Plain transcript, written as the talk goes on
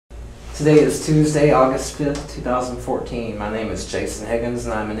Today is Tuesday, August 5th, 2014. My name is Jason Higgins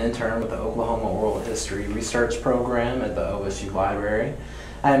and I'm an intern with the Oklahoma Oral History Research Program at the OSU Library.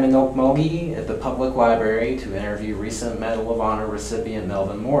 I am in Okmulgee at the Public Library to interview recent Medal of Honor recipient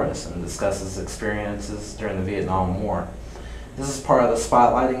Melvin Morris and discuss his experiences during the Vietnam War. This is part of the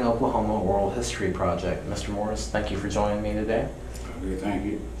Spotlighting Oklahoma Oral History Project. Mr. Morris, thank you for joining me today. Okay, thank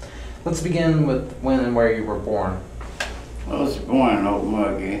you. Let's begin with when and where you were born. I was born in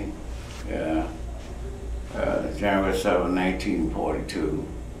Okmulgee, January 7, 1942.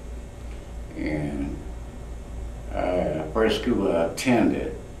 And the first school I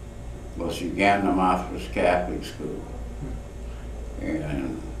attended was Uganda Methodist Catholic School.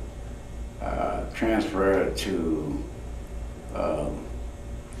 And transferred to, I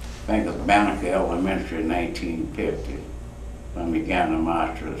think, of Banneker Elementary in 1950 from Uganda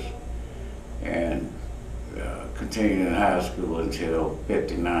Methodist, and continued in high school until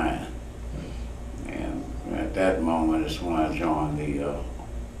 '59. And at that moment is when I joined the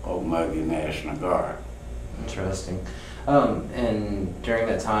Okmulgee National Guard. Interesting. And during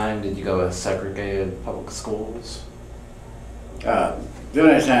that time, did you go to segregated public schools? During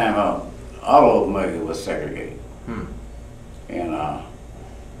that time, all Okmulgee was segregated. And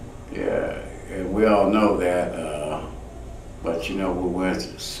and we all know that, but you know, we went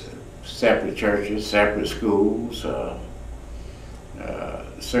to separate churches, separate schools,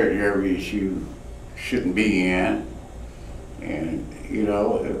 certain areas you shouldn't be in, and you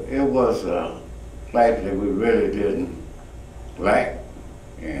know, it was a life that we really didn't like,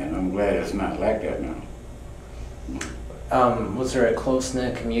 and I'm glad it's not like that now. Was there a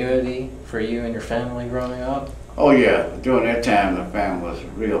close-knit community for you and your family growing up? Oh yeah, during that time the family was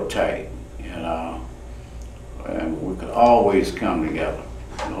real tight, you know, and we could always come together,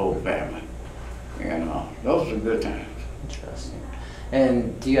 the whole family, and those were good times. Interesting.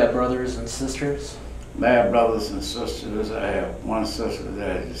 And do you have brothers and sisters? I have brothers and sisters. I have one sister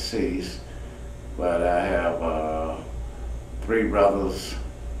that is deceased, but I have 3 brothers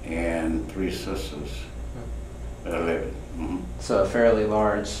and 3 sisters that are living. So a fairly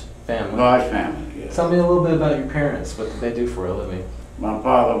large family. Large family, yes. Tell me a little bit about your parents. What did they do for a living? My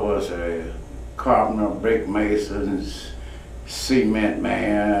father was a carpenter, brick mason, cement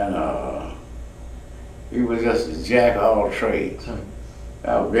man. He was just a jack of all trades.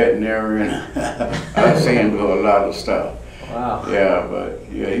 A veterinarian. I see him do a lot of stuff. Wow. Yeah, but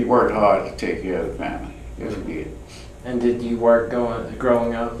yeah, he worked hard to take care of the family. Yes, he did. And did you work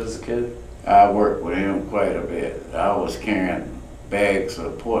growing up as a kid? I worked with him quite a bit. I was carrying bags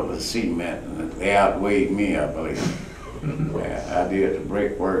of Portland cement, and they outweighed me, I believe. I did the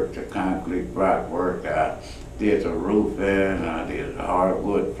brick work, the concrete rock work, I did the roofing, I did the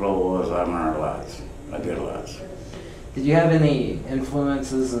hardwood floors. I learned lots. I did lots. Did you have any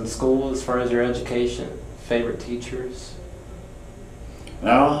influences in school as far as your education? Favorite teachers?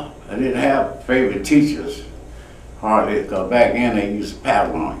 No, I didn't have favorite teachers, hardly, because back then they used to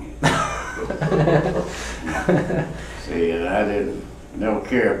paddle on you. See, and I didn't never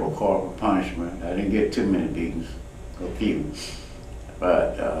care for corporal punishment. I didn't get too many beatings, a few.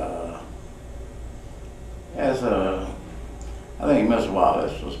 But I think Miss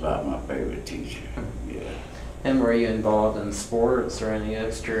Wallace was about my favorite teacher. Yeah. And were you involved in sports or any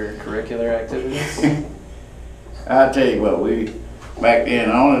extracurricular activities? I'll tell you what, back then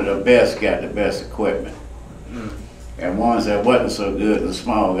only the best got the best equipment. And ones that wasn't so good and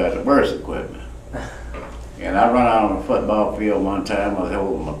small got the worst equipment. And I run out on a football field one time, I was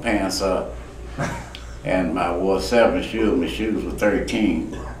holding my pants up, and I wore 7 shoes, my shoes were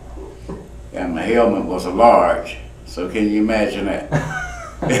 13. And my helmet was a large, so can you imagine that?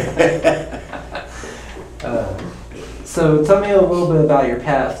 So tell me a little bit about your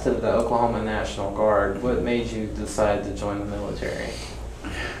path to the Oklahoma National Guard. What made you decide to join the military?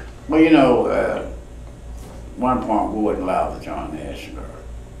 Well, you know, one point we wouldn't allow to join the National Guard,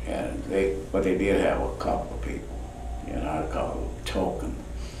 but they did have a couple of people, you know, I call them token.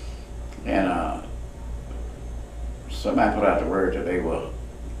 And somebody put out the word that they were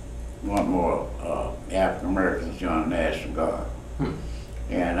want more African Americans join the National Guard.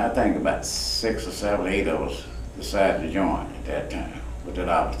 And I think about 6 or 7, 8 of us decided to join at that time with that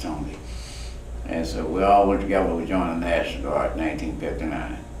opportunity. And so we all went together, we joined the National Guard in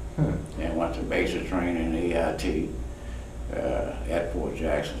 1959. And went to basic training, EIT, at Fort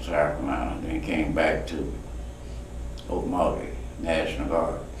Jackson, South Carolina, then came back to Okmulgee National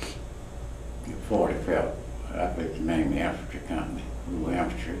Guard, 45th. I picked the name of the infantry company, we were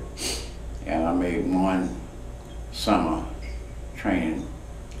infantry. And I made 1 summer training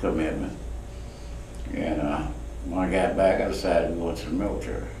commitment. And when I got back, I decided to go into the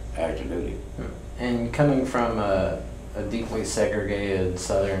military. active duty. And coming from a deeply segregated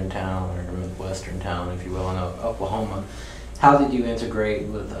southern town or midwestern town, if you will, in Oklahoma, how did you integrate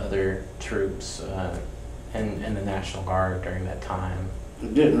with other troops in the National Guard during that time? I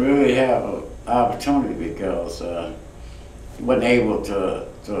didn't really have an opportunity because you wasn't able to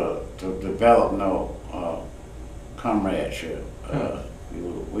develop no comradeship.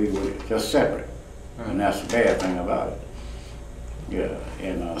 We were just separate, and that's the bad thing about it. Yeah,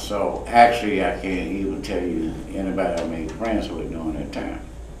 and so actually I can't even tell you anybody I made friends with during that time.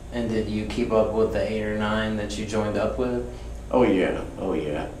 And did you keep up with the 8 or 9 that you joined up with? Oh yeah, oh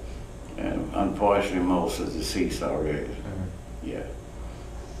yeah. And unfortunately most are deceased already. Yeah.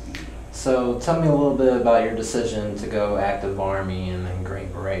 So tell me a little bit about your decision to go active Army and then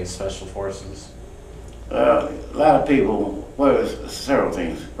Green Beret Special Forces. A lot of people, well, there's several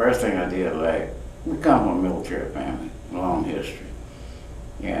things. First thing I did, like, we come from a military family, long history.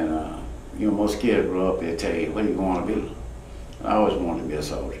 And, you know, most kids grow up, they tell you, what do you want to be? I always wanted to be a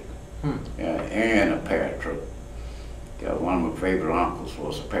soldier. And a paratrooper. One of my favorite uncles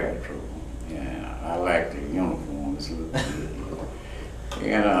was a paratrooper. And I liked the uniforms.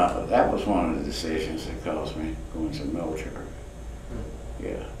 And that was one of the decisions that caused me going to the military.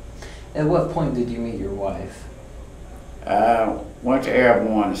 Yeah. At what point did you meet your wife? I went to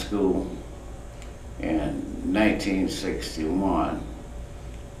airborne school in 1961,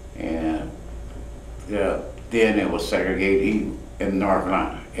 and then it was segregated in North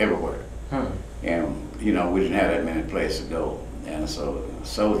Carolina, everywhere. And, you know, we didn't have that many places to go. And so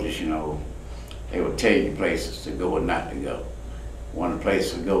soldiers, you know, they would tell you places to go and not to go. One of the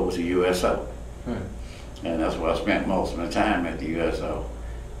places to go was the USO. And that's where I spent most of my time at the USO.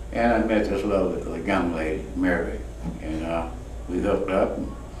 And I met this lovely young lady, Mary, and we hooked up and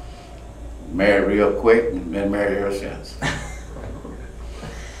married real quick and been married ever since.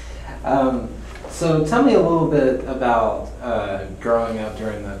 So tell me a little bit about growing up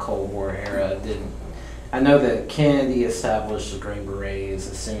during the Cold War era. I know that Kennedy established the Green Berets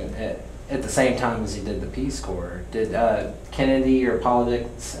at the same time as he did the Peace Corps. Did Kennedy or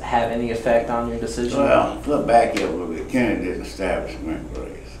politics have any effect on your decision? Well, look back here a little bit. Kennedy didn't establish the Green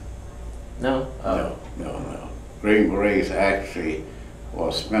Berets. No? Oh. No. Green Berets actually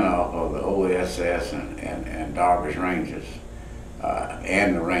was a spinoff of the OSS and Darvish Rangers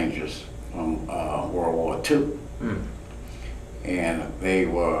and the Rangers from World War II. And they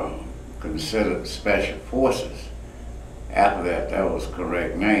were considered special forces. After that was the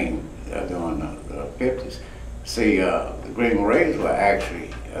correct name during the 50s. See, the Green Berets were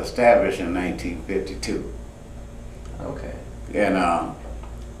actually established in 1952. Okay. And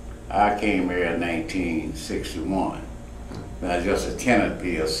I came here in 1961. And I just attended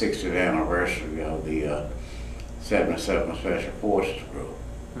the 60th anniversary of the 77 Special Forces Group.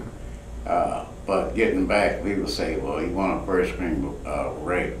 But getting back, people say, well, you want a first Green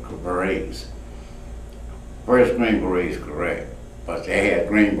Berets. First Green Berets, correct. But they had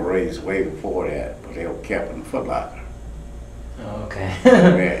Green Berets way before that, but they were kept in the Foot Locker. Oh, okay.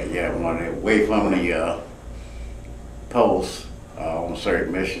 yeah, when they were away from the posts on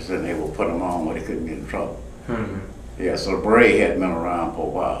certain missions, and they would put them on where they couldn't get in trouble. Yeah, so the beret had been around for a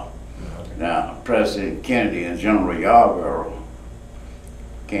while. Now, President Kennedy and General Yarborough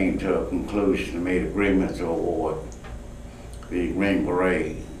came to a conclusion and made agreements to award the Green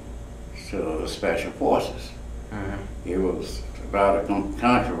Beret to the Special Forces. It was about a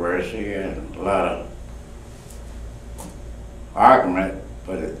controversy and a lot of argument,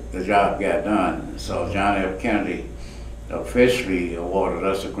 but the job got done. So John F. Kennedy officially awarded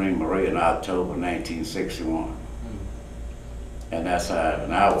us a Green Beret in October 1961. And that's how,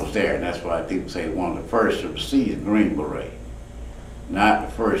 and I was there, and that's why people say one of the first to receive the Green Beret, not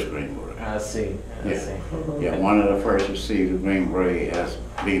the first Green Beret. I see. I see. Yeah, one of the first to receive the Green Beret as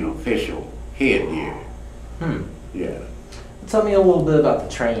being official headgear. Yeah. Tell me a little bit about the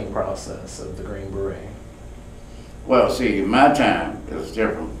training process of the Green Beret. Well, see, my time is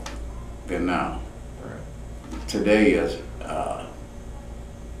different than now. Today is a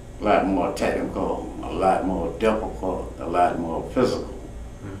lot more technical, a lot more difficult, a lot more physical.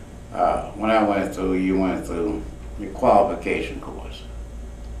 When I went through, you went through your qualification course.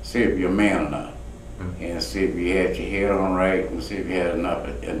 See if you're a man enough, and see if you had your head on right, and see if you had enough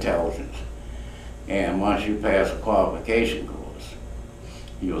intelligence. And once you pass the qualification course,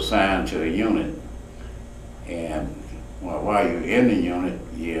 you're assigned to a unit. And while you're in the unit,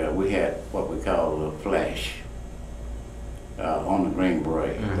 we had what we call a flash on the Green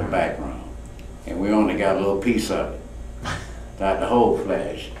Beret, the background. And we only got a little piece of it, not the whole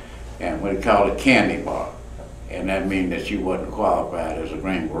flash. And we call it candy bar. and that means that you wasn't qualified as a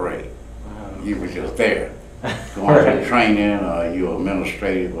Green Beret. You were just there, going through training, or you were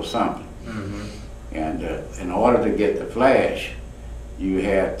administrative or something. And in order to get the flash, you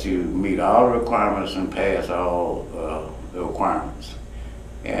had to meet all the requirements and pass all the requirements.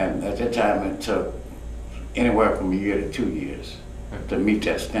 And at that time, it took anywhere from a year to 2 years to meet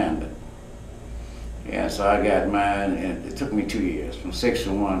that standard. And so I got mine, and it took me 2 years, from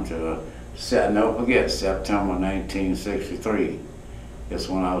 61 to, I'll never forget, September 1963. That's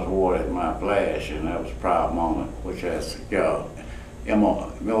when I was awarded my flash, and that was a proud moment, which has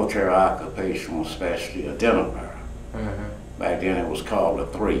military occupational specialty identifier. Back then it was called a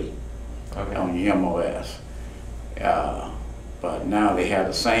 3 on your MOS. But now they have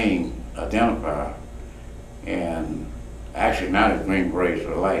the same identifier, and actually now the Green Berets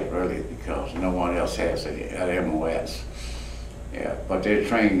are alike, really, because no one else has it at MOS. Yeah, but their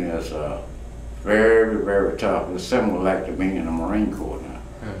training is very, very tough. It's similar like to being in the Marine Corps now.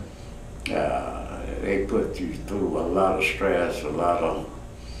 They put you through a lot of stress, a lot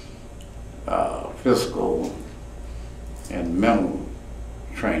of physical and mental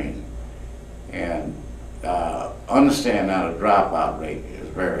training. And understand now the dropout rate is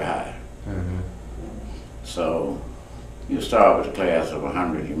very high. So you start with a class of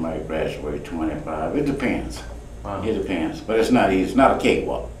 100, you might graduate 25. It depends. It depends, but it's not easy. It's not a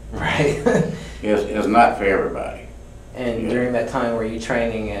cakewalk. Right. It's not for everybody. And during that time, were you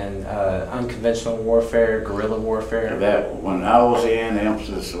training in unconventional warfare, guerrilla warfare? That when I was in, the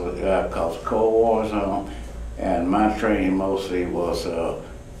emphasis was called Cold War Zone, and my training mostly was for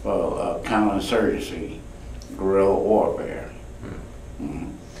counterinsurgency, guerrilla warfare.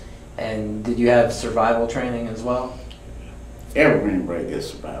 And did you have survival training as well? Every Green Beret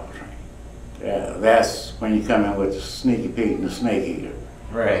gets survival training. Yeah, that's when you come in with the sneaky Pete and the snake eater.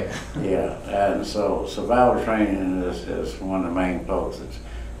 Right. Yeah, and so survival training is one of the main focuses.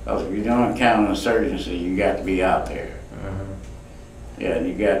 Because if you're doing counterinsurgency, you got to be out there. Yeah, and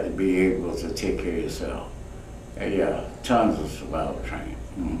you got to be able to take care of yourself. Yeah, tons of survival training.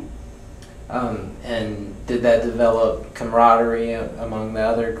 And did that develop camaraderie among the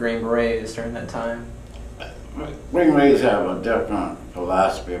other Green Berets during that time? Green Berets have a different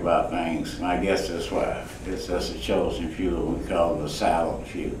philosophy about things, and I guess that's why. It's just a chosen few, we call it the silent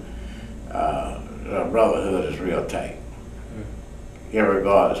few. The brotherhood is real tight.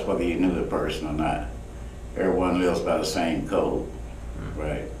 Irregardless whether you knew the person or not. Everyone lives by the same code,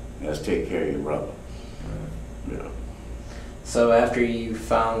 right? Let's take care of your brother. Yeah. So after you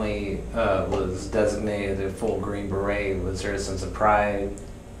finally was designated a full Green Beret, was there a sense of pride?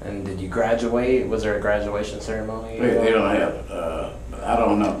 And did you graduate? Was there a graduation ceremony? They don't have, I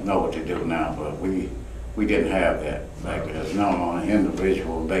don't know what they do now, but we didn't have that back then. It's known on an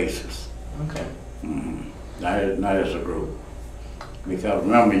individual basis. Okay. Not as a group. Because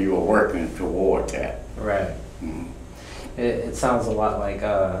remember, you were working toward that. Right. It sounds a lot like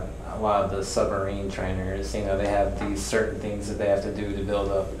a lot of the submarine trainers. You know, they have these certain things that they have to do to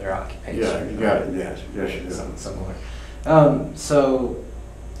build up their occupation. Yeah, you got it. Yes, yes, you do. Something similar. So,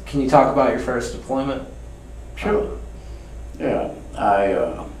 can you talk about your first deployment? Sure. Yeah, I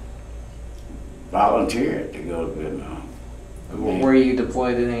volunteered to go to Vietnam. Were you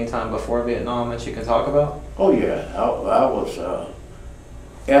deployed at any time before Vietnam that you can talk about? Oh yeah, I was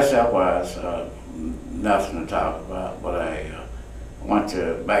SF-wise, nothing to talk about, but I went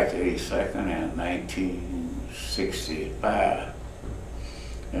back to 82nd in 1965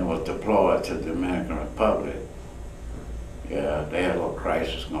 and was deployed to the Dominican Republic. Yeah, they had a little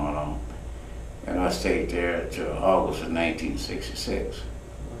crisis going on. And I stayed there till August of 1966.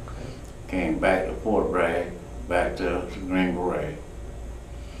 Okay. Came back to Fort Bragg, back to Green Beret.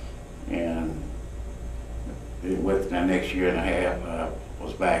 And within the next year and a half, I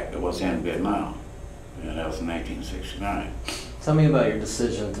was back, I was in Vietnam. And that was in 1969. Tell me about your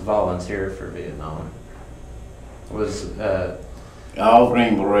decision to volunteer for Vietnam. Was all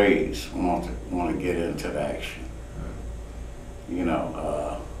Green Berets want to get into the action. You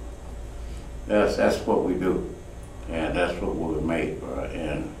know, that's what we do, and that's what we were made for.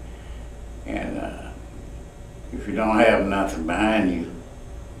 And if you don't have nothing behind you,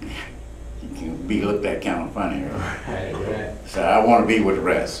 you can be looked at kind of funny. Right? Right. So I want to be with the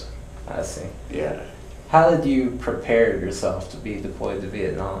rest. I see. Yeah. How did you prepare yourself to be deployed to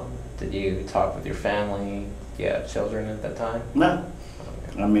Vietnam? Did you talk with your family? Do you have children at that time? No.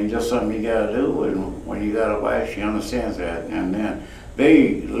 I mean, just something you gotta do, and when you got a wife, she understands that. And then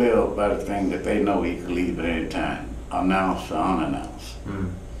they live by the thing that they know you can leave at any time, announced or unannounced.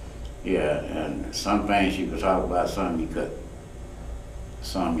 Yeah, and some things you could talk about, some you couldn't,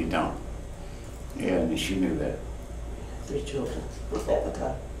 some you don't. Yeah, and she knew that. 3 children at the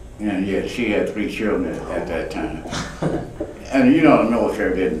time. And yeah, she had 3 children at that time. And you know, the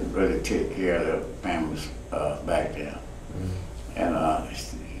military didn't really take care of their families back then. And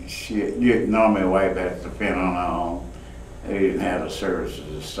you normally wife had to depend on her own. They didn't have the services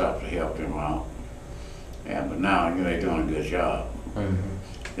and stuff to help them out. But now, you know, they're doing a good job.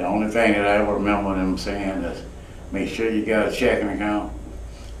 The only thing that I ever remember them saying is, make sure you got a checking account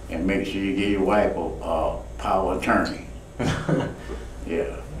and make sure you give your wife a power of attorney.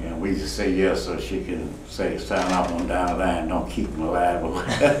 Yeah, and we just say yes so she can say sign off on down the line, don't keep them alive.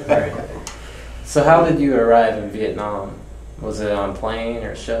 Right. So how did you arrive in Vietnam? Was it on plane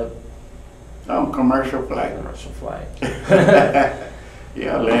or ship? Commercial flight. Commercial flight.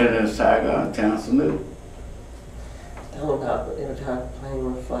 Yeah, I landed in Saigon, Tanzania. Tell them how every time the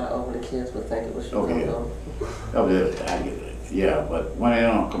plane would fly over, the kids would think it was your Oh, yeah. I get it. Yeah, but when they're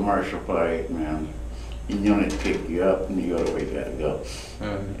on a commercial flight, man, your unit pick you up and you go the way you gotta go.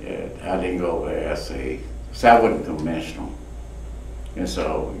 Yeah, I didn't go over there, so I wasn't conventional. And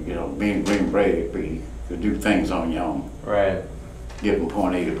so, you know, being Green Beret, you could do things on your own. Right. Get from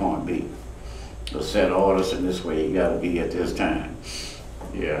point A to point B. So set orders in this way, you gotta be at this time.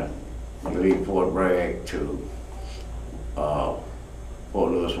 Yeah, you leave Fort Bragg to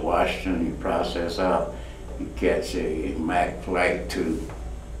Fort Lewis, Washington, you process out, you catch a MAC flight to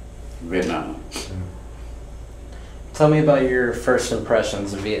Vietnam. Tell me about your first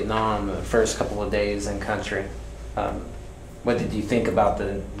impressions of Vietnam, the first couple of days in country. What did you think about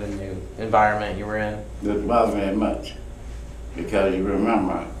the new environment you were in? It didn't bother me that much because you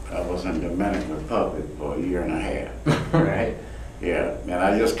remember I was in the Dominican Republic for a year and a half. Right. Yeah, and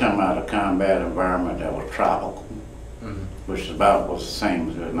I just come out of a combat environment that was tropical, which is about was the same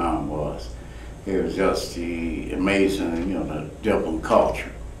as Vietnam was. It was just the amazing, you know, the different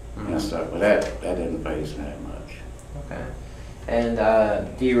culture and stuff, but that didn't faze me that much. Okay.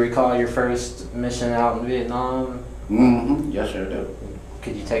 And do you recall your first mission out in Vietnam? Yes, I do.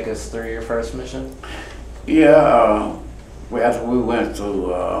 Could you take us through your first mission? Yeah, after we went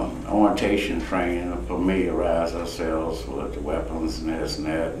through orientation training to familiarize ourselves with the weapons and this and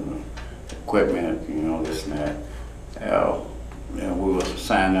that, and equipment, you know, this and that, and we was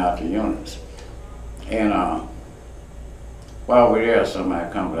assigned out to units. And while we're there, somebody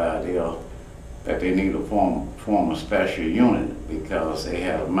come with the idea that they need to form a special unit because they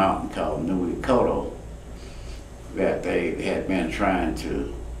had a mountain called Nui Koto that they had been trying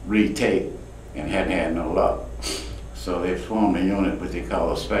to retake and hadn't had no luck. So they formed a unit what they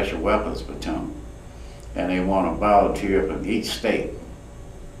call a Special Weapons Platoon, and they want to volunteer from each state.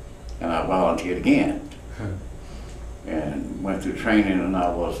 And I volunteered again, and went through training, and I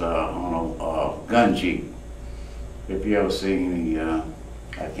was on a gun jeep. If you ever seen the,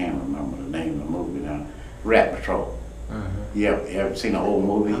 I can't remember the name of the movie now, Rat Patrol. You ever seen the old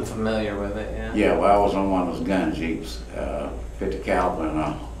movie? I'm familiar with it, yeah. Yeah, well, I was on one of those gun jeeps, 50 caliber and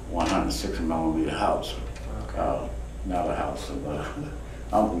a 160 millimeter house. Okay. Not a house,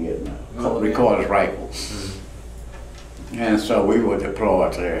 I'm forgetting now. Recorder's rifle. And so we were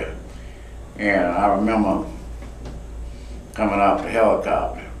deployed there. And I remember coming off the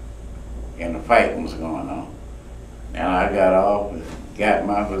helicopter and the fighting was going on. And I got off and got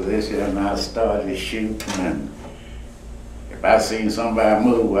my position and I started shooting. And if I seen somebody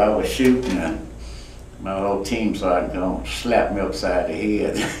move, I was shooting, and my whole team sergeant come slap me upside the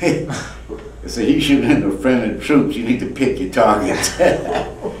head. They said, you shooting in the friendly troops, you need to pick your targets.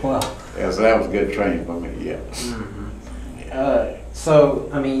 Wow. Yeah, so that was good training for me, yeah. So,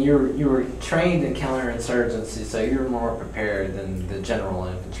 I mean, you were trained in counterinsurgency, so you were more prepared than the general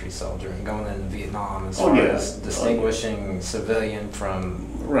infantry soldier and going into Vietnam as far as distinguishing civilian from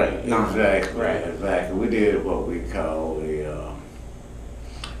Exactly. Right. Exactly. We did what we call the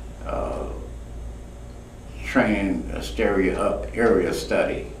training area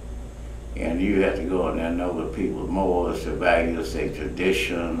study. And you have to go in there and know the people's morals, their values, their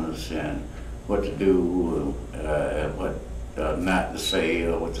traditions, and what to do, what not to say,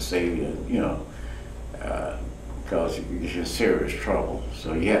 or what to say, you know, because you're in serious trouble.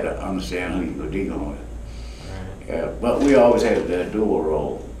 So you had to understand who you were dealing with. But we always had that dual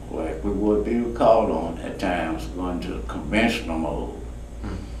role. Like we would be called on at times going to the conventional mode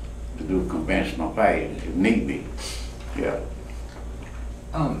to do conventional fighting if need be. Yeah.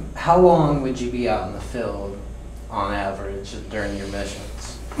 How long would you be out in the field on average during your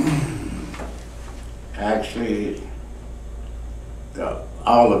missions? Actually,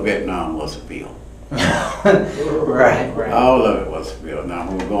 all of Vietnam was a field. Right. All of it was built. Now,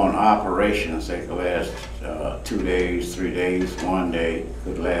 we were going operations, they could last 2 days, 3 days, 1 day,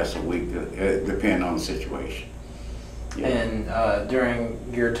 could last a week, depending on the situation. Yeah. And during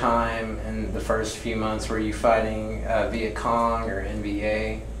your time in the first few months, were you fighting Viet Cong or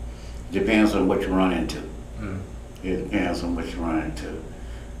NVA? Depends on what you run into. Mm. It depends on what you run into.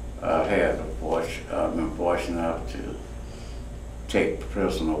 I've been fortunate enough to take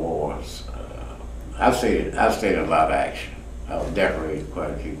prisoner wars. I've stayed in a lot of action. I was decorated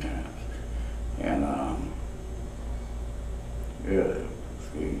quite a few times. And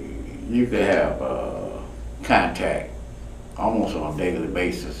you could have contact almost on a daily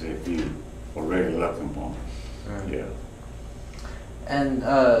basis if you were really looking for them. Mm. Yeah. And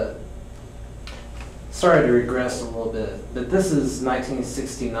sorry to regress a little bit, but this is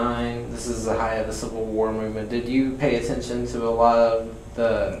 1969. This is the height of the Civil War movement. Did you pay attention to a lot of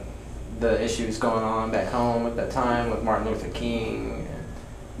the issues going on back home at that time with Martin Luther King?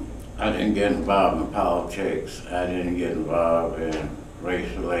 I didn't get involved in politics. I didn't get involved in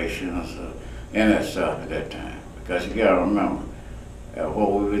race relations, and that stuff at that time. Because you gotta remember,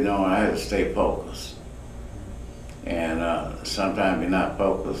 what we were doing, I had to stay focused. And sometimes you're not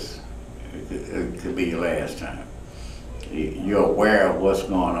focused, it could be your last time. You're aware of what's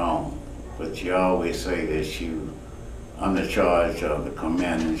going on, but you always say that you under charge of the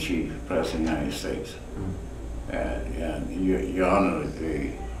Commander-in-Chief, President of the United States. And you're under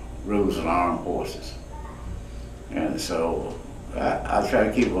the rules of the armed forces. And so I try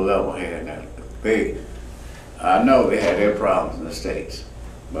to keep a level head. I know they had their problems in the States,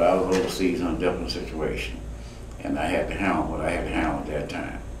 but I was overseas in a different situation. And I had to handle what I had to handle at that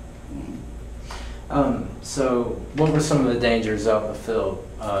time. So what were some of the dangers out in the field?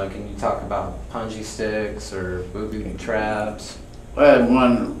 Can you talk about punji sticks or booby traps? Well,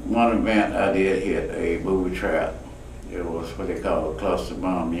 one event I did hit a booby trap. It was what they call a cluster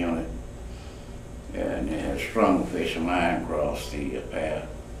bomb unit. And it had strung a fishing line across the path.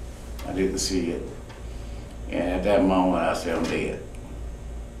 I didn't see it. And at that moment I said, I'm dead.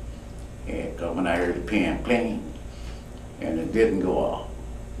 And when I heard the pin pling, and it didn't go off.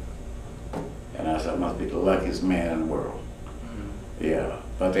 And I said, I must be the luckiest man in the world. Mm-hmm. Yeah,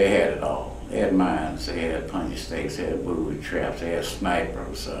 but they had it all. They had mines, they had punji stakes, they had booby traps, they had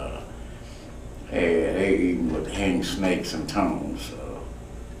snipers. They even would hang snakes and tongues,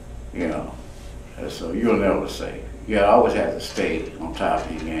 you know. So you'll never say. You always have to stay on top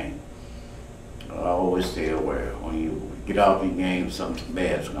of your game. I always stay aware. When you get off your game, something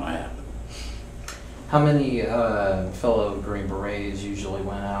bad's gonna happen. How many fellow Green Berets usually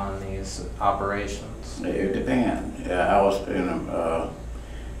went out in these operations? It depends. I was in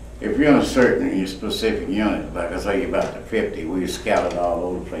if you're in a certain specific unit, like I say about the 50, we scouted all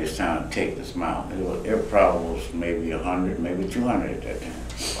over the place trying to take this mountain. It probably was maybe 100, maybe 200 at that time.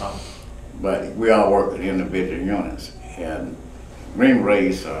 Wow. But we all work in individual units. And Green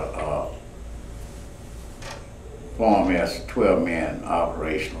Berets form as 12-man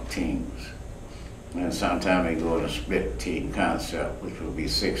operational teams. And sometimes they go in a split team concept, which would be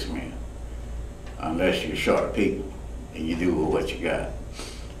 6 men, unless you're short of people and you do what you got.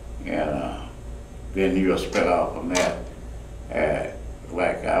 And then you'll split off from that.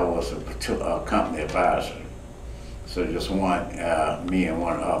 Like I was a company advisor, so just one, me and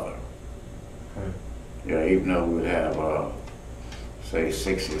one other. Yeah, even though we would have, say,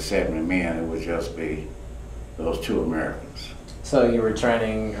 60 or 70 men, it would just be those 2 Americans. So you were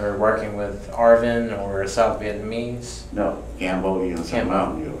training or working with ARVN or South Vietnamese? No, Cambodians and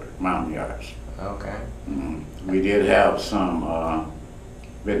Montagnards. Okay. Mm-hmm. We did have some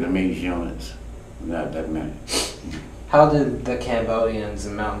Vietnamese units, not that many. How did the Cambodians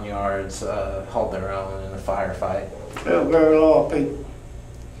and Montagnards hold their own in a firefight? They were very loyal people,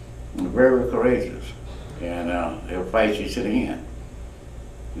 very courageous, and they'll fight you to the end.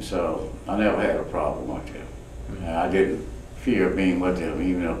 And so I never had a problem with them. Mm-hmm. I didn't fear being with them,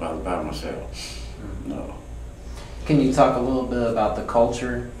 even if I was by myself. Mm-hmm. No. Can you talk a little bit about the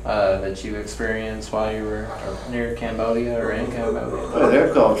culture that you experienced while you were near Cambodia or in Cambodia? Well,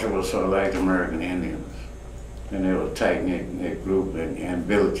 their culture was sort of like the American Indians. And they were a tight-knit group in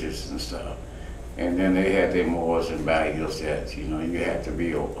villages and stuff. And then they had their morals and values that, you know, you had to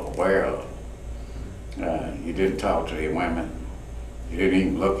be aware of. You didn't talk to their women. You didn't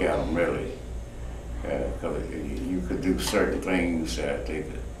even look at them, really. Because you could do certain things that they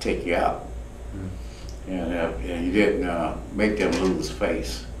could take you out. And you didn't make them lose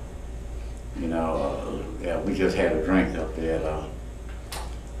face. You know, we just had a drink up there at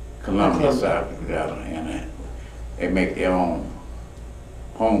Columbia, South Dakota, and they make their own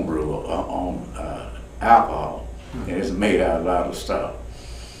homebrew on alcohol. And it's made out of a lot of stuff.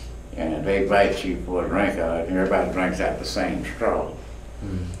 And they invite you for a drink out, and everybody drinks out the same straw.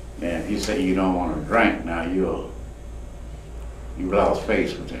 And if you say you don't want to drink, now you lost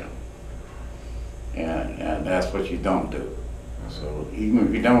face with them. And that's what you don't do. So even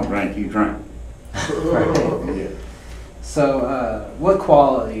if you don't drink, you drink. Yeah. So what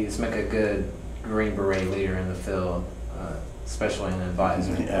qualities make a good Green Beret leader in the field, especially an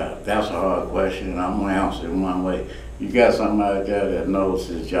advisor? Yeah, that's a hard question, and I'm going to answer it one way. You got somebody there that knows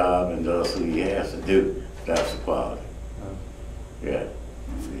his job and does what he has to do. That's the quality. Yeah.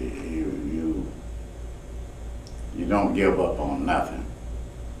 You don't give up on nothing.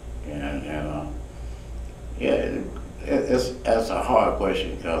 And yeah, that's a hard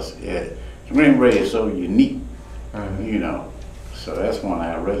question because Green Beret is so unique, you know. So that's one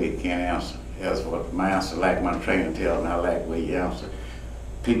I really can't answer. That's what my answer, like my trainer tells me, I like the way you answer.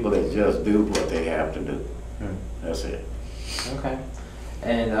 People that just do what they have to do. That's it. Okay.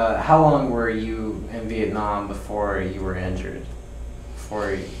 And how long were you in Vietnam before you were injured?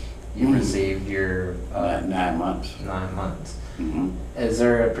 Before you received your... 9 months. 9 months. Is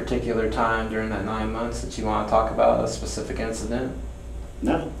there a particular time during that 9 months that you want to talk about, a specific incident?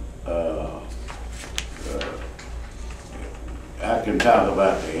 No. I can talk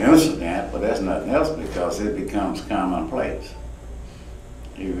about the incident, but that's nothing else because it becomes commonplace.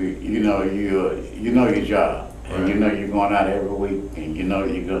 You know your job, and you know you're going out every week, and you know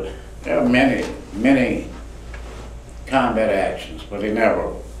you go. There are many combat actions, but they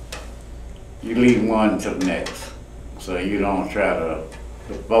never. You leave one to the next, so you don't try to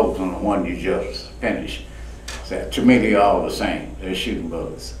focus on the one you just finished. So to me, they're all the same. They're shooting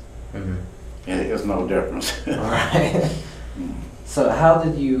bullets. And there's no difference. All right. So how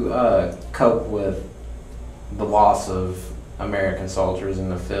did you cope with the loss of American soldiers in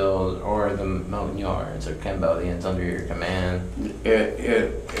the field, or the Montagnards or Cambodians under your command?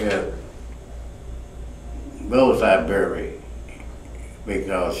 Those I bury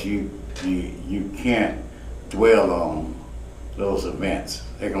because you can't dwell on those events.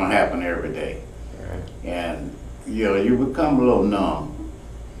 They're gonna happen every day. And you become a little numb.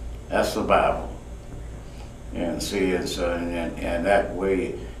 That's survival. And see, and that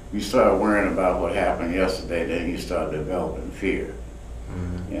way you start worrying about what happened yesterday, then you start developing fear.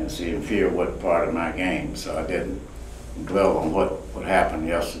 And see, fear wasn't part of my game, so I didn't dwell on what happened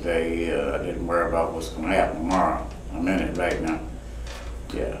yesterday. I didn't worry about what's going to happen tomorrow. I'm in it right now.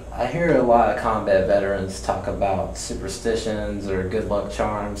 Yeah. I hear a lot of combat veterans talk about superstitions or good luck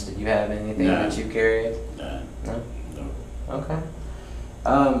charms. Did you have anything that you carried? No. No? Okay.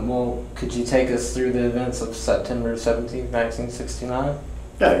 Well, could you take us through the events of September 17th, 1969?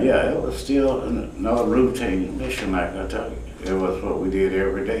 Yeah, it was still another routine mission, like I tell you. It was what we did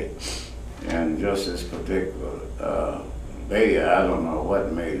every day. And just this particular day, I don't know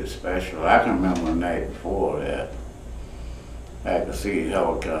what made it special. I can remember the night before that, I could see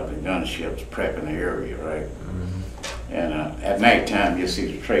helicopter gunships prepping the area, right? And at nighttime, you see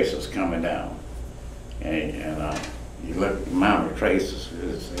the tracers coming down. And you look at the amount of tracers,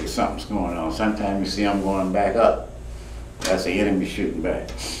 something's going on. Sometimes you see them going back up. That's the enemy shooting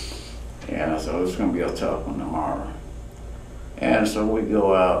back. And I said, it's going to be a tough one tomorrow. And so we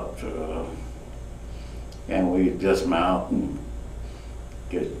go out and we dismount and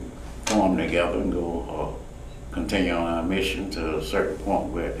get formed together and go continue on our mission to a certain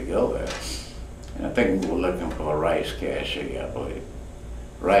point we had to go at. And I think we were looking for a rice cache, I believe.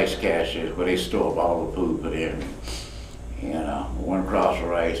 Rice cache is where they store up all the food for the enemy. And we went across the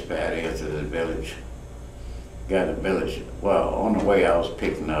rice paddy into the village. Got the village. Well, on the way I was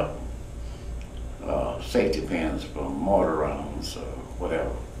picking up safety pins from mortar rounds or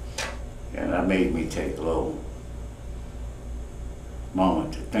whatever. And that made me take a little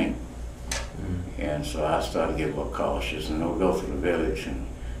moment to think. And so I started to get a little cautious, and we'll go through the village, and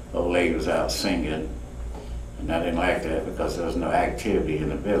the old lady was out singing, and I didn't like that because there was no activity in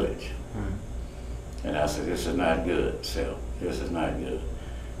the village. And I said, this is not good, so this is not good.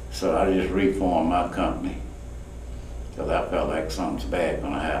 So I just reformed my company because I felt like something's bad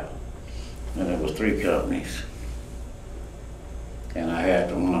gonna happen. And there was 3 companies. And I had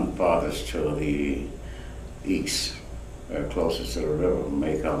the one farthest to the east, closest to the river,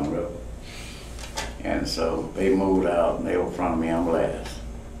 Mekong River. And so they moved out and they were in front of me on last.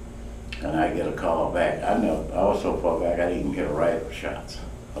 And I get a call back. I was so far back I didn't even get a rifle shots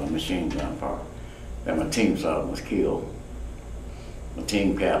or a machine gun part. Then my team sergeant was killed. My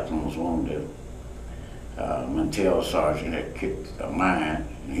team captain was wounded. My tail sergeant had kicked a mine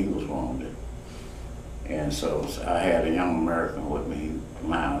and he was wounded. And so I had a young American with me,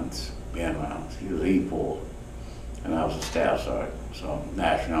 Ben Lowndes. He was E4, and I was a staff sergeant, so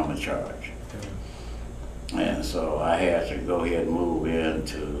national in charge. And so I had to go ahead and move in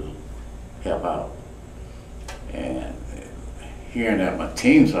to help out. And hearing that my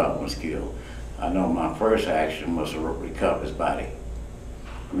team sergeant was killed, I know my first action was to recover his body.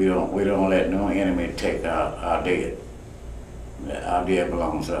 We don't let no enemy take our dead. Our dead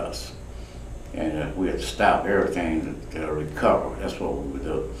belongs to us. And we had to stop everything to recover. That's what we would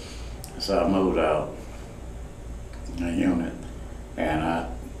do. So I moved out in a unit, and I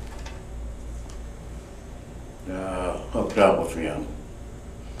hooked up with him.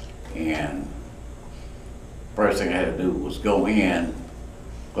 And first thing I had to do was go in.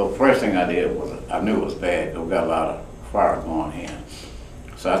 Well, first thing I did was, I knew it was bad, because we got a lot of fire going in.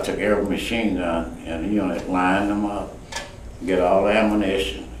 So I took every machine gun in the unit, lined them up, get all the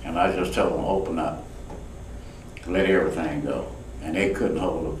ammunition, and I just told them, open up, let everything go. And they couldn't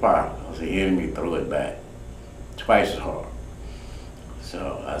hold the fire, because the enemy threw it back twice as hard.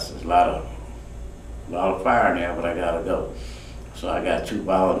 So I said, a lot of fire in there, but I gotta go. So I got 2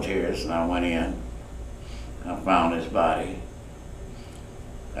 volunteers, and I went in, I found his body.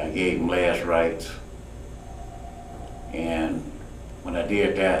 I gave him last rites, and when I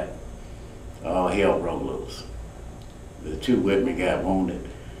did that, all hell broke loose. The 2 with me got wounded,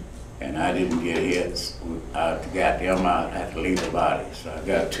 and I didn't get hits. I got them out, I had to leave the body, so I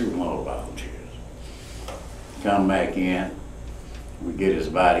got 2 more volunteers. Come back in, we get his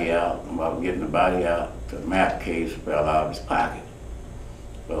body out, and while we're getting the body out, the map case fell out of his pocket.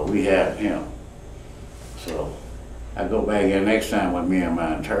 But we have him. So I go back in next time with me and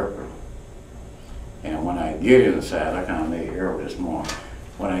my interpreter. And when I get inside, I kind of made it early this morning.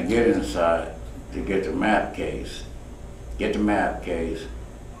 When I get inside to get the map case, an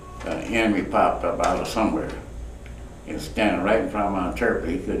enemy popped up out of somewhere. He was standing right in front of my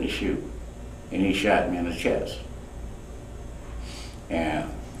interpreter. He couldn't shoot. And he shot me in the chest. And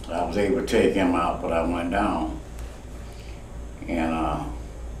I was able to take him out, but I went down. And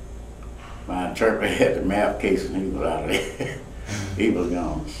my interpreter had the map case, and he was out of there. He was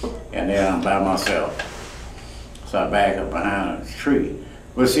gone. And then I'm by myself. So I back up behind a tree.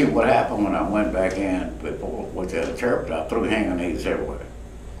 But see, what happened when I went back in with the interpreter, I threw hanging nades everywhere.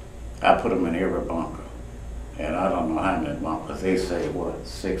 I put them in every bunker. And I don't know how many bunkers. They say, what,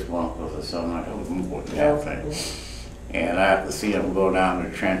 6 bunkers or something like that. It was more than that thing. And I could see them go down the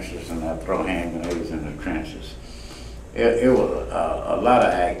trenches, and I throw hand grenades in the trenches. It was a lot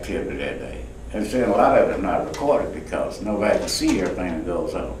of activity that day. And see, a lot of it is not recorded because nobody can see everything that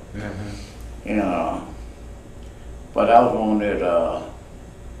goes on. You know, but I was wounded,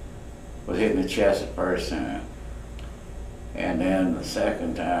 was hit in the chest the first time. And then the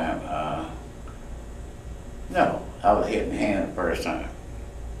second time, no, I was hit in the hand the first time.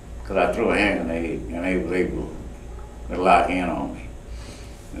 Because I threw a hand grenade, and they was able to lock in on me.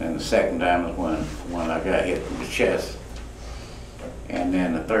 And then the second time is when I got hit in the chest. And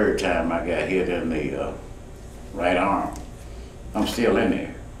then the third time I got hit in the right arm. I'm still in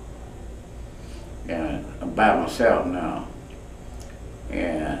there. And I'm by myself now.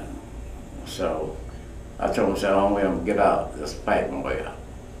 And so I told myself, the only way I'm gonna get out is fight my way out.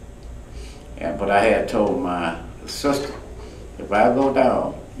 But I had told my sister, if I go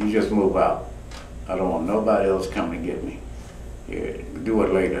down, you just move out. I don't want nobody else coming to get me. Yeah, do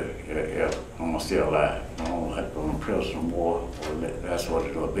it later if I'm still alive. I don't have to go in prison war, that's what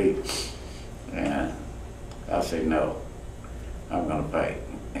it'll be. And I said, no, I'm gonna fight.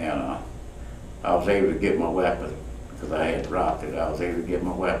 And I was able to get my weapon, because I had dropped it. I was able to get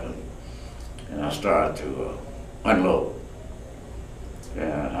my weapon, and I started to unload.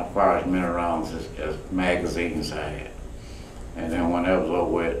 And I fired as many rounds as magazines I had. And then when that was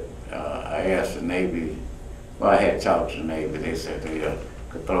over with, I asked the Navy, well, I had talked to the Navy. They said they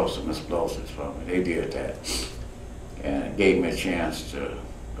could throw some explosives for me. They did that. And it gave me a chance to,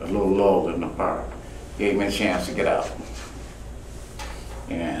 a little lull in the park, gave me a chance to get out.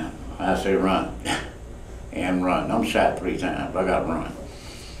 And I said, run, and run. I'm shot 3 times, I gotta run.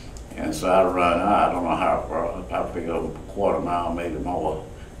 And so I run, I don't know how far, I figure a quarter mile, maybe more,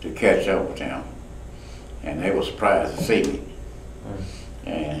 to catch up with them. And they were surprised to see me.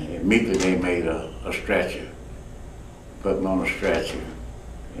 And immediately they made a stretcher, put me on a stretcher,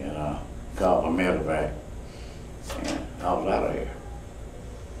 and called my medevac, and I was out of there.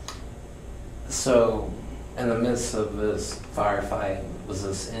 So, in the midst of this firefight, was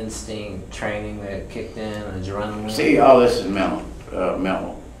this instinct training that kicked in, adrenaline? See, all this is mental.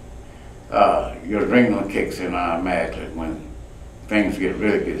 Your adrenaline kicks in automatically when things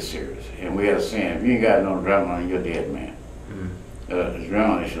really get serious. And we have a saying, if you ain't got no adrenaline, you're a dead man.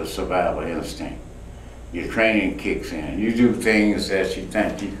 Adrenaline is your survival instinct. Your training kicks in. You do things that you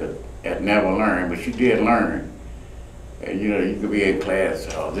think you could have never learned, but you did learn. And you know, you could be in class,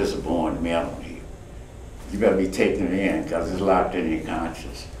 oh, this is born to me, I don't need it. You better be taking it in because it's locked in your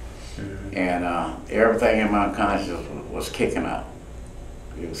conscious. And everything in my conscious was kicking out.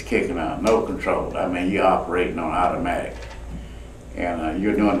 It was kicking out, no control. I mean, you're operating on automatic. And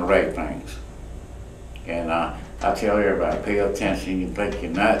you're doing the right things. And I tell everybody, pay attention. You think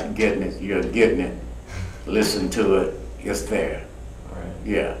you're not getting it, you're getting it. Listen to it, it's there. Right.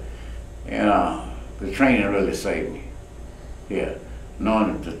 Yeah. And the training really saved me. Yeah.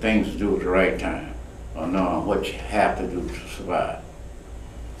 Knowing the things to do at the right time, or knowing what you have to do to survive.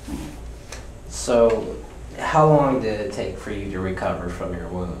 So, how long did it take for you to recover from your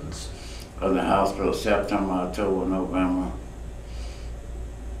wounds? I was in the hospital September, October, November.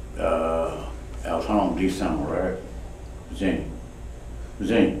 I was home December, right?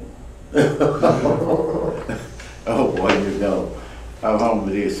 Virginia. Oh boy, you know. I was home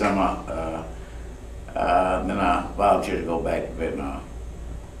December. Then I volunteered to go back to Vietnam.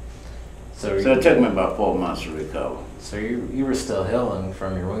 So it took me about 4 months to recover. So you were still healing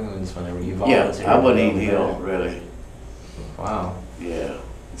from your wounds whenever you volunteered? Yeah, I wasn't even healed, really. Wow. Yeah.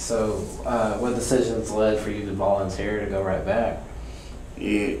 So what decisions led for you to volunteer to go right back?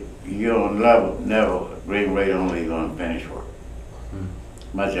 You'll never Green Beret don't leave unfinished work.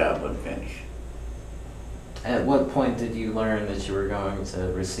 My job wasn't finished. At what point did you learn that you were going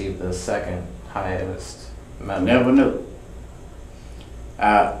to receive the second highest medal? I never knew.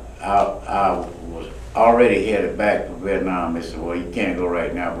 I was already headed back to Vietnam. They said, well, you can't go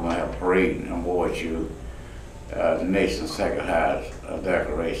right now. We're going to have a parade and award you the nation's second highest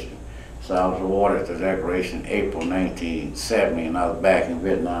decoration. So I was awarded the decoration April 1970, and I was back in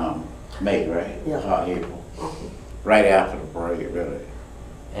Vietnam May, right? Yeah. April. Right after the parade, really.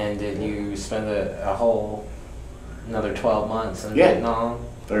 And did you spend a whole another 12 months in Yeah. Vietnam?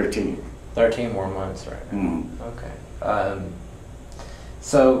 13. 13 more months, right? Mm-hmm. Okay.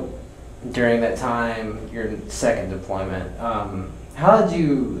 So during that time, your second deployment, how did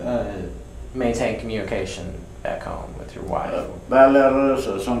you maintain communication back home with your wife? By letters,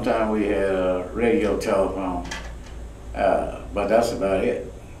 or sometimes we had a radio, telephone, but that's about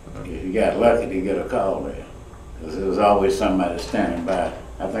it. If you got lucky to get a call there, because there was always somebody standing by.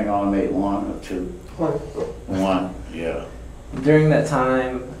 I think I only made one or two. One, yeah. During that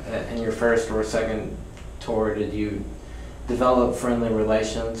time, in your first or second tour, did you develop friendly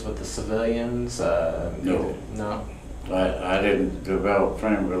relations with the civilians? No. No? I didn't develop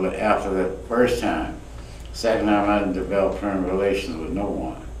friendly relations after the first time. Second time, I didn't develop friendly relations with no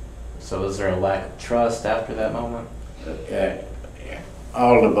one. So was there a lack of trust after that moment?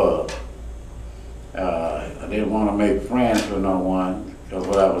 All above. I didn't want to make friends with no one because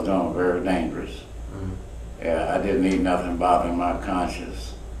what I was doing was very dangerous. I didn't need nothing bothering my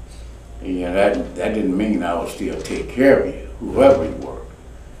conscience. Yeah, that didn't mean I would still take care of you, whoever you were.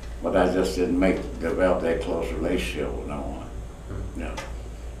 But I just didn't develop that close relationship with no one. No.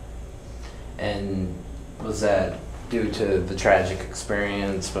 And was that due to the tragic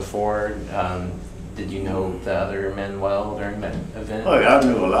experience before? Did you know the other men well during that event? Oh, yeah, I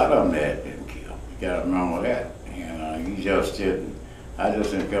knew a lot of them that didn't kill. You gotta remember that. And you just didn't. I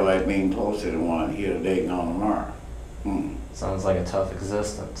just didn't feel like being closer to one here today, gone tomorrow. Sounds like a tough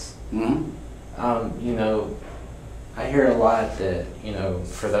existence. Mm-hmm. You know, I hear a lot that, you know,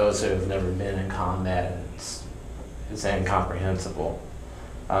 for those who have never been in combat, it's incomprehensible.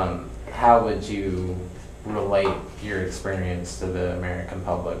 How would you relate your experience to the American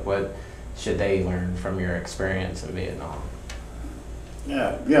public? What should they learn from your experience in Vietnam?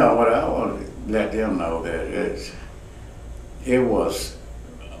 Yeah, what I want to let them know that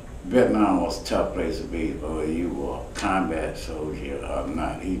Vietnam was a tough place to be, whether you were a combat soldier or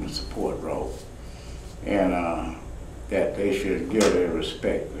not, even support role. And that they should give their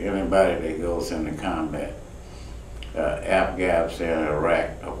respect to anybody that goes into combat, Afghanistan, Iraq,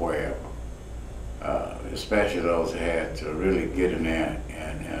 or wherever. Especially those who had to really get in there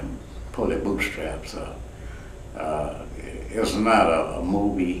and pull their bootstraps up. It's not a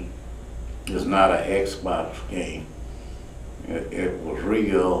movie, it's not an Xbox game. It was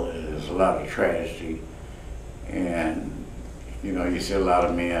real. There's a lot of tragedy, and you know, you see a lot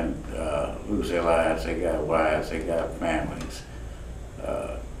of men lose their lives. They got wives, they got families.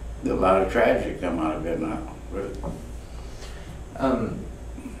 There's a lot of tragedy come out of Vietnam, really.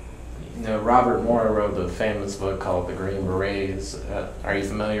 You know, Robert Moore wrote a famous book called The Green Berets. Are you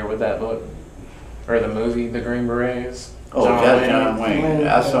familiar with that book? Or the movie, The Green Berets? Oh, John that's Wayne. John Wayne.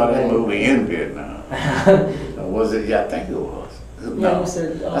 I saw that movie in Vietnam. Or was it? Yeah, I think it was. Yeah, you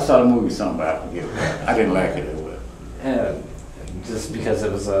said, I saw the movie somewhere, I forget what. I didn't like it as well. Just because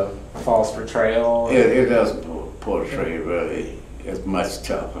it was a false portrayal? It doesn't portray really as much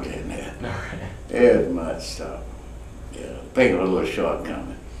tougher than that. It's much tougher. Yeah, I think it was a little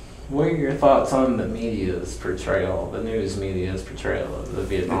shortcoming. What are your thoughts on the media's portrayal, the news media's portrayal of the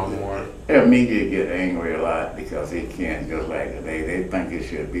Vietnam War? The media get angry a lot because they can't, just like today, they think it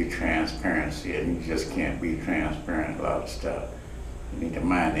should be transparency, and you just can't be transparent a lot of stuff. You need to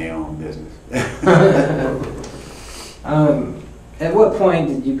mind their own business. At what point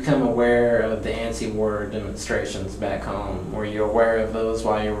did you become aware of the anti-war demonstrations back home? Were you aware of those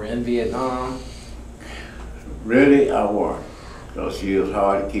while you were in Vietnam? Really, I weren't, because it was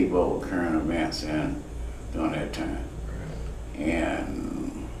hard to keep up with current events during that time.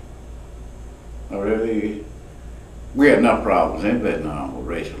 And really, we had enough problems in Vietnam with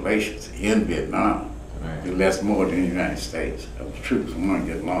racial relations in Vietnam. Right. Less more than the United States. The troops weren't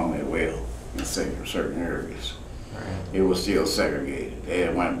getting along that well in certain areas. Right. It was still segregated. They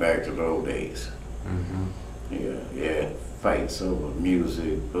had went back to the old days. Yeah, fights over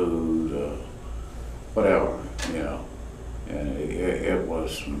music, food, whatever, you know. And it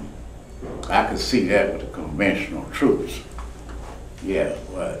was, I could see that with the conventional troops. Yeah,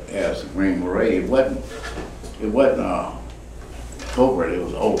 but as the Green Beret, it wasn't covert, it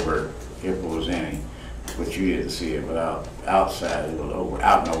was overt, if there was any. But you didn't see it, but outside it was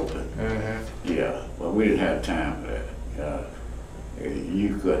out and open. Yeah, but we didn't have time for that.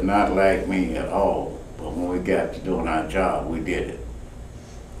 You could not like me at all, but when we got to doing our job, we did it.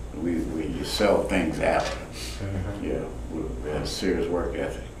 We sell things after. Yeah, we had a serious work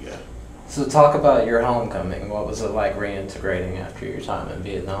ethic. Yeah. So talk about your homecoming. What was it like reintegrating after your time in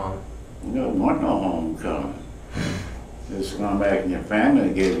Vietnam? You know, there wasn't no homecoming. Just going back and your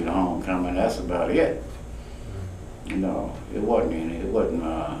family gave you the homecoming. That's about it. You know, it wasn't any. It wasn't.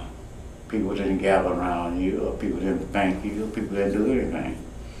 People didn't gather around you, or people didn't thank you, or people didn't do anything.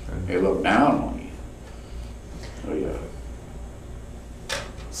 They looked down on you. So yeah.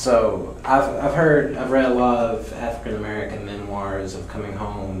 So I've read a lot of African American memoirs of coming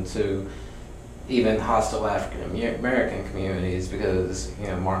home to even hostile African American communities because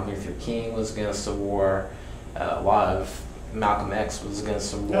Martin Luther King was against the war, a lot of Malcolm X was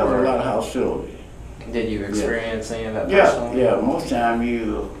against the war. There was a lot of hostility. Did you experience any of that personally? Yeah. Most time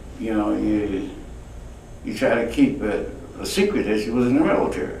you try to keep it a secret that you was in the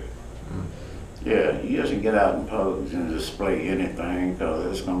military. Yeah, you just get out in public and display anything because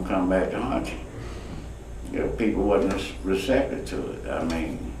it's gonna come back to haunt you. People wasn't receptive to it. I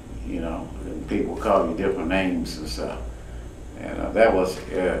mean, people call you different names and stuff, and that was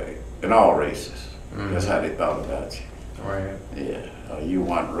in all races. That's how they thought about you. Right. Yeah. You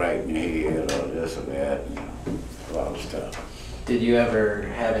weren't right in your head or this or that, a lot of stuff. Did you ever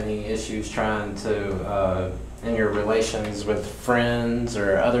have any issues trying to, in your relations with friends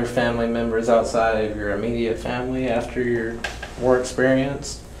or other family members outside of your immediate family after your war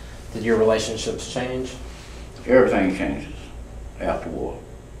experience? Did your relationships change? Everything changes after war.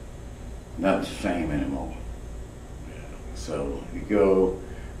 Nothing's the same anymore. Yeah. So you go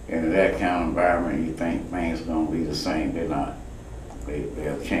into that kind of environment, you think things are going to be the same. They're not.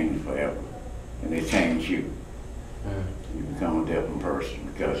 They'll change forever, and they change you. You become a different person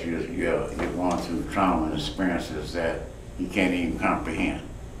because you're going through trauma and experiences that you can't even comprehend.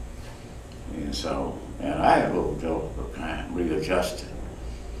 And so, I had a little difficult time readjusting,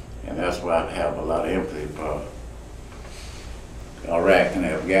 and that's why I have a lot of empathy for Iraq and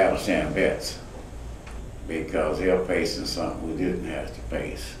Afghanistan vets because they're facing something we didn't have to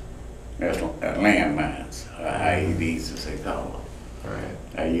face. That's landmines, IEDs as they call them.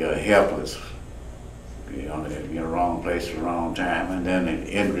 Right. You're helpless. You're in the wrong place at the wrong time, and then the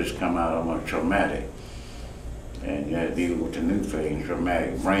injuries come out of them traumatic. And you have to deal with the new thing,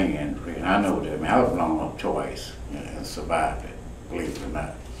 traumatic brain injury. And I know that. I mean, I was blown up twice and survived it, believe it or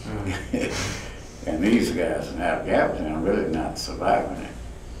not. And these guys in Afghanistan are really not surviving it.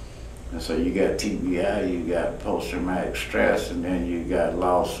 And so you got TBI, you got post-traumatic stress, and then you got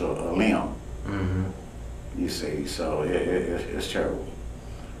loss of a limb. You see, so it's terrible.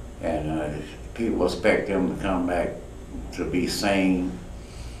 And people expect them to come back to be sane,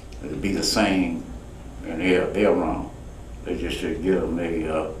 to be the same, and they're wrong. They just should give them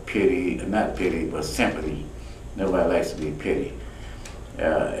the pity, not pity, but sympathy. Nobody likes to be pitied.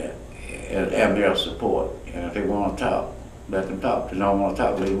 And their support. And if they want to talk, let them talk. If they don't want to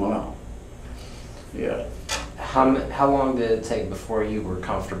talk, leave them alone. Yeah. How long did it take before you were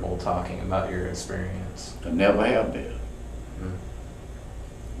comfortable talking about your experience? I never have been.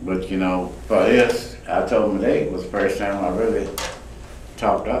 But you know, for this, I told him today was the first time I really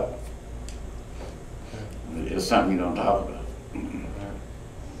talked up. It's something you don't talk about.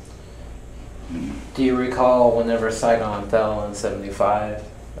 Do you recall whenever Saigon fell in '75?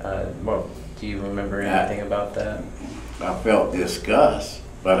 Do you remember anything about that? I felt disgust,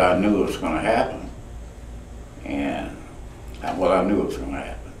 but I knew it was going to happen. And, I knew it was going to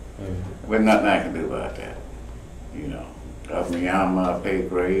happen. There's nothing I can do about that. You know, that's beyond my pay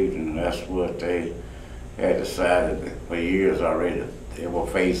grade, and that's what they had decided for years already. They were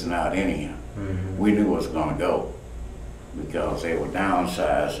phasing out anyhow. We knew it was going to go because they were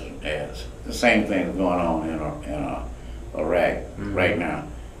downsizing as the same thing going on in Iraq right now.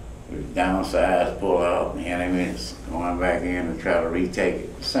 We downsized, pull out, the enemies going back in and try to retake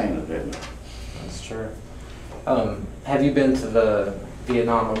it. The same as it. That's true. Have you been to the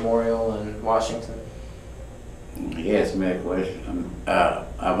Vietnam Memorial in Washington? He asked me that question.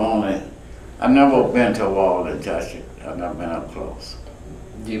 I've never been to a wall and touched it. I've never been up close.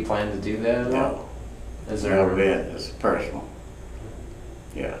 Do you plan to do that at all? No. Is there Never been. It's personal.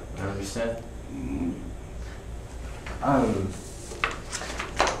 Yeah. I understand.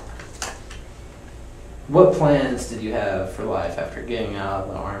 What plans did you have for life after getting out of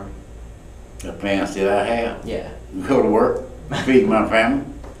the Army? The plans that I have? Yeah. Go to work, feed my family.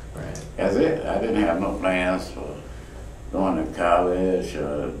 Right. That's it. I didn't have no plans for going to college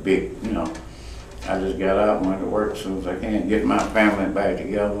or big, you know. I just got out and went to work as soon as I can, get my family back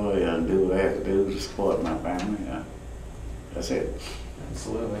together and do what I have to do to support my family. Yeah. That's it.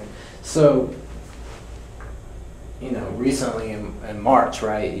 Absolutely. So, you know, recently in March,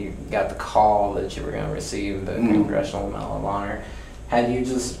 right, you got the call that you were going to receive the Congressional Medal of Honor. Had you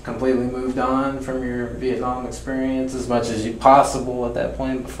just completely moved on from your Vietnam experience as much as possible at that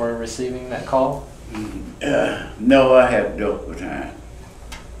point before receiving that call? No, I had difficult time.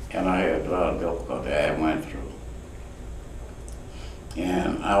 And I had a lot of difficulty I went through.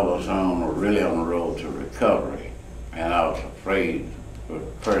 And I was really on the road to recovery. And I was afraid,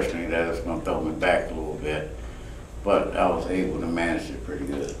 personally, that it's going to throw me back a little bit. But I was able to manage it pretty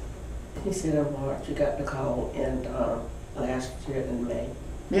good. He said in March, you got the call in last year in May.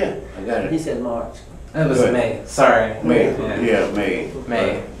 Yeah, I got it. He said March. It was May. Sorry. May. Yeah. Yeah, May.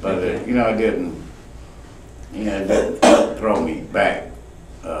 May. But you know, it didn't throw me back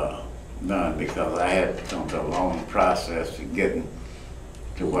none, because I had to come to a long process to getting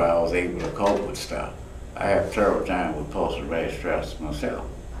to where I was able to cope with stuff. I have a terrible time with post-traumatic stress myself.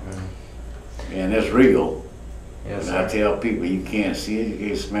 And it's real. Yes, and I tell people, you can't see it, you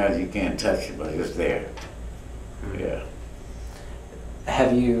can't smell it, you can't touch it, but it's there. Yeah.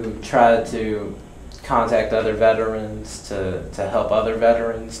 Have you tried to contact other veterans to help other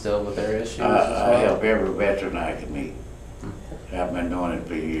veterans deal with their issues as well? I help every veteran I can meet. I've been doing it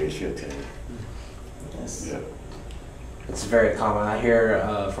for years, she'll tell you. Yes. Yeah. It's very common. I hear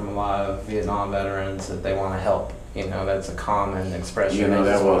from a lot of Vietnam veterans that they want to help. You know, that's a common expression. You know, They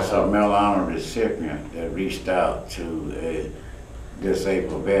there just wanna was a help. Medal of Honor recipient that reached out to a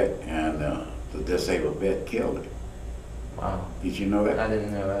disabled vet, and the disabled vet killed him. Wow. Did you know that? I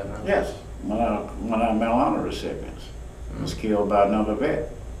didn't know that. No. Yes. One of our Medal of Honor recipients was killed by another vet.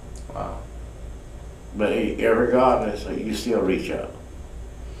 Wow. But regardless, you still reach out.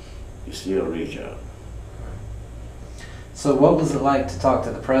 You still reach out. So what was it like to talk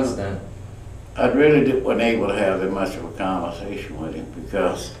to the president? I really wasn't able to have that much of a conversation with him,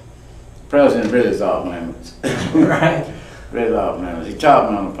 because the president really is off limits. Right. Really off limits. He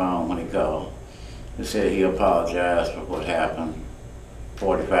talked me on the phone when he called. He said he apologized for what happened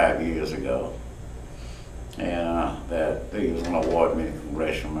 45 years ago, and that he was going to award me the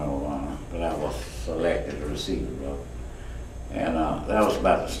Congressional Medal of Honor, but I was selected to receive it, bro. And that was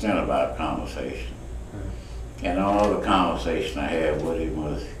about the extent of our conversation. And all the conversation I had with him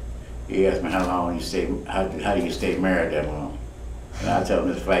was, he asked me how long you stay, how do you stay married that long? And I told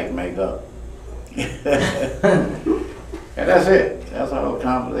him it's fight make up. And that's it. That's all the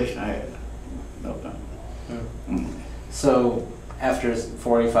conversation I had. No problem. So after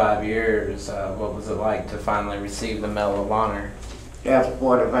 45 years, what was it like to finally receive the Medal of Honor? After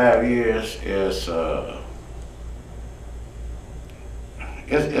 45 years, it's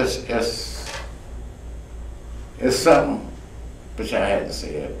something, which I had to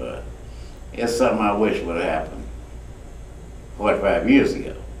say it, but it's something I wish would have happened 45 years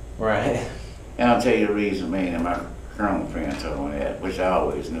ago. Right. And I'll tell you the reason, man, and my colonel friend told me that, which I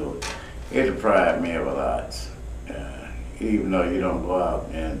always knew. It deprived me of a lot. Even though you don't go out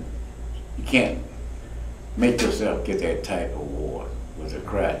and you can't make yourself get that type of award with the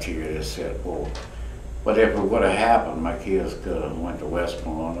criteria that's set forth. But if it would have happened, my kids could have went to West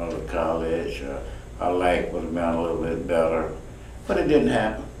Point or to college. Our life would have been a little bit better. But it didn't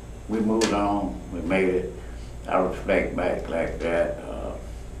happen. We moved on. We made it. I reflect back like that.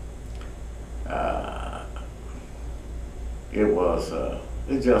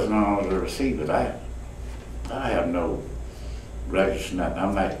 It's just not to receive it. I have no grudge.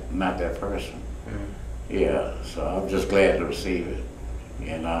 I'm not that person. Yeah, so I'm just glad to receive it.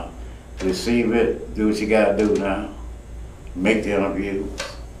 You know, receive it. Do what you gotta do now. Make the interviews.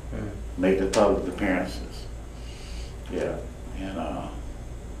 Make the public appearances. Yeah, and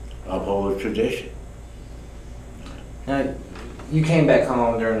uphold the tradition. Now, you came back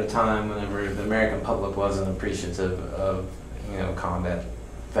home during a time whenever the American public wasn't appreciative of, combat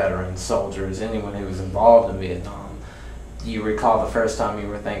veterans, soldiers, anyone who was involved in Vietnam. Do you recall the first time you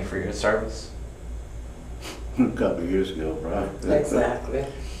were thanked for your service? A couple of years ago, right? Exactly.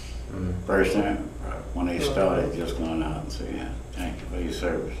 First time when they started just going out and saying, thank you for your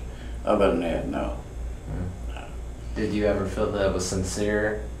service. Other than that, no. Did you ever feel that was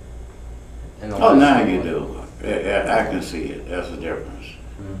sincere? Oh, now you do. I can see it. That's the difference.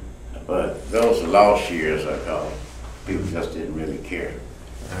 But those lost years, I call it. People just didn't really care.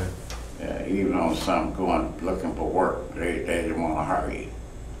 Even on some going looking for work, they didn't want to hire you.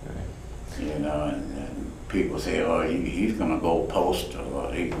 You know, and people say, oh, he's going to go postal,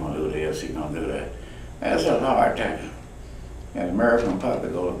 or he's going to do this, he's going to do that. That's a hard time. And the American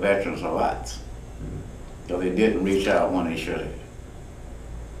public go to veterans a lot. So they didn't reach out when they should have.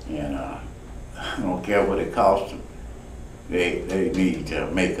 And I don't care what it costs them, they need to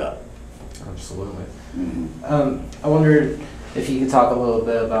make up. Absolutely. I wonder if you could talk a little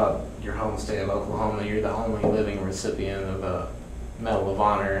bit about your home state of Oklahoma. You're the only living recipient of a Medal of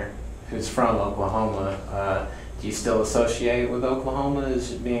Honor who's from Oklahoma. Do you still associate with Oklahoma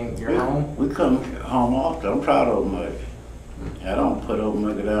as being your home? We come home often. I'm proud of Omega. I don't put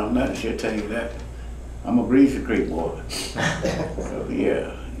Omega down nothing, she'll tell you that. I'm a Greasy Creek boy. So,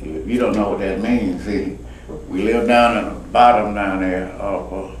 yeah, if you don't know what that means, see, we live down in the bottom down there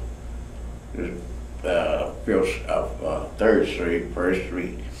off of 3rd Street, 1st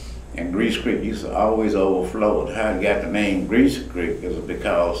Street. And Greasy Creek used to always overflow. How it got the name Greasy Creek is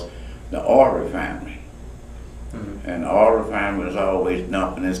because the oil refinery. And the oil refinery was always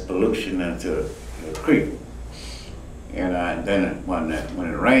dumping its pollution into the creek. And then when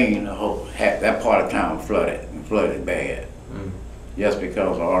it rained, that part of town flooded bad, just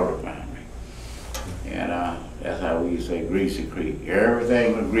because of oil refinery. And that's how we used to say Greasy Creek.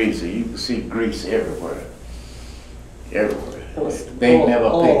 Everything was greasy. You could see grease everywhere. Everywhere. It was they never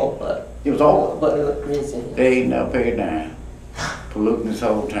oil, paid. It was oil. But it looked greasy. They never paid a dime. Polluting this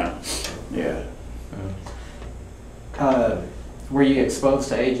whole town. Yeah. Were you exposed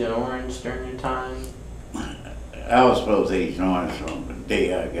to Agent Orange during your time? I was supposed to eat orange from the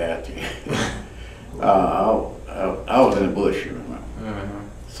day I got there. I was in the bush, you remember.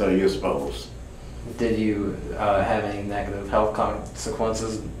 So you're supposed. Did you have any negative health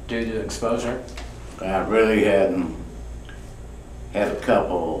consequences due to exposure? I really hadn't had a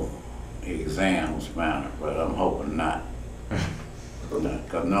couple exams found it, but I'm hoping not.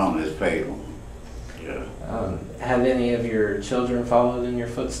 Because none is fatal. Yeah. Have any of your children followed in your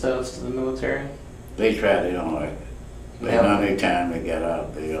footsteps to the military? They tried, they don't like it. They done their time, they got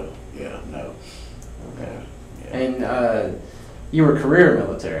out there. Yeah, no. Okay. Yeah. And you were career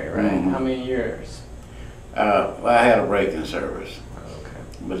military, right? How many years? Well, I had a break in service. Okay.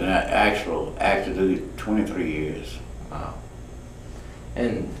 But in actual active duty, 23 years. Wow.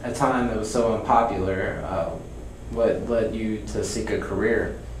 And a time that was so unpopular, what led you to seek a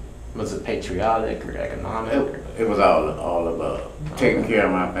career? Was it patriotic or economic? It was all above. Taking care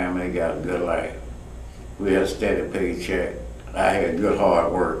of my family, they got a good life. We had a steady paycheck. I had good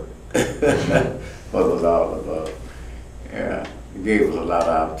hard work. But it was all above. Yeah, it gave us a lot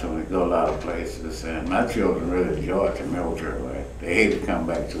of opportunity, go a lot of places. And my children really enjoyed the military life. They hate to come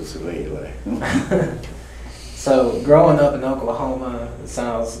back to civilian life. So growing up in Oklahoma, it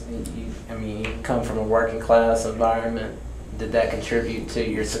sounds, you come from a working class environment. Did that contribute to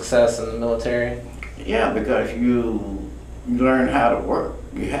your success in the military? Yeah, because you learn how to work.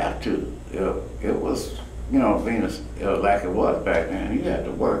 You have to. It was, Venus, like it was back then. You had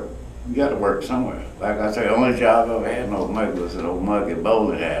to work. You got to work somewhere. Like I say, the only job I ever had in Omega was an old muggy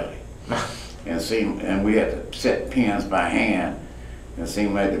bowling alley. And we had to set pins by hand. And it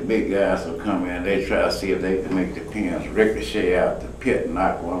seemed like the big guys would come in, they'd try to see if they could make the pins ricochet out the pit and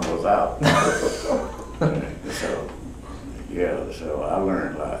knock one of those out. So I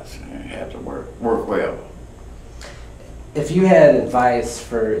learned lots and had to work well. if you had advice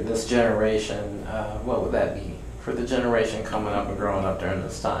for this generation, what would that be? For the generation coming up and growing up during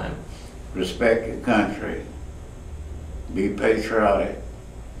this time? Respect your country, be patriotic,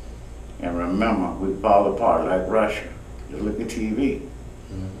 and remember, we fall apart like Russia. Just look at TV.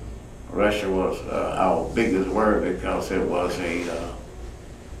 Russia was our biggest word because it was a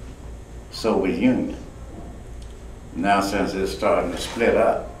Soviet Union. Now since it's starting to split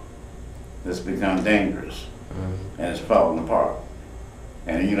up, it's become dangerous and it's falling apart.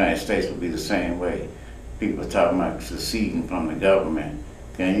 And the United States will be the same way. People talking about seceding from the government.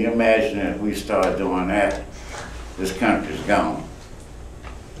 Can you imagine if we start doing that? This country's gone.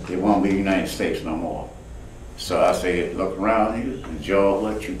 It won't be the United States no more. So I say, look around you, enjoy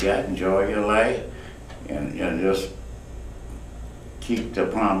what you got, enjoy your life, and just keep the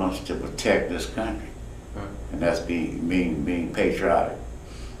promise to protect this country. And that's being patriotic.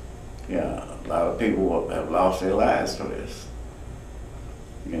 Yeah, a lot of people have lost their lives for this.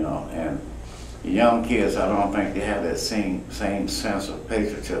 You know, and the young kids, I don't think they have that same sense of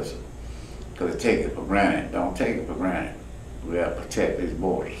patriotism, because they take it for granted. Don't take it for granted. We have to protect these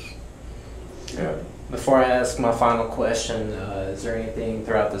borders. Yeah. Before I ask my final question, is there anything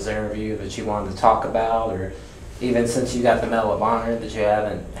throughout this interview that you wanted to talk about, or even since you got the Medal of Honor that you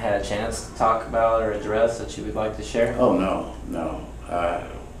haven't had a chance to talk about or address that you would like to share? Oh, no.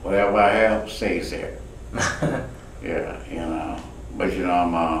 Whatever I have stays there. Yeah, you know. But, you know,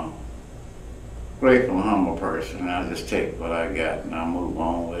 I'm a grateful and humble person, and I just take what I got and I move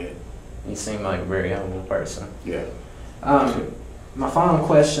on with it. You seem like a very humble person. Yeah. My final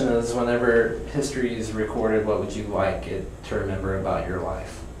question is, whenever history is recorded, what would you like it to remember about your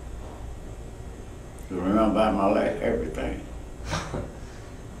life? To remember about my life, everything.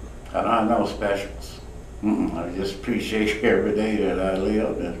 I don't have no specials. I just appreciate every day that I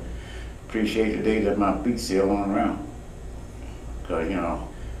lived and appreciate the day that my feet still on the ground. Because, you know,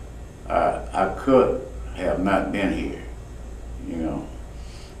 I could have not been here, you know,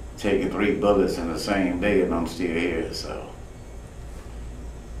 taking 3 bullets in the same day and I'm still here, so.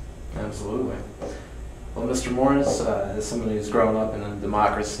 Absolutely. Well, Mr. Morris, as someone who's grown up in a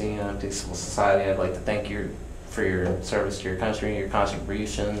democracy and a peaceful society, I'd like to thank you for your service to your country, your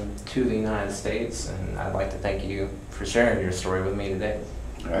contribution to the United States, and I'd like to thank you for sharing your story with me today.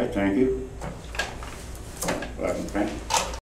 All right, thank you. Welcome, thank you.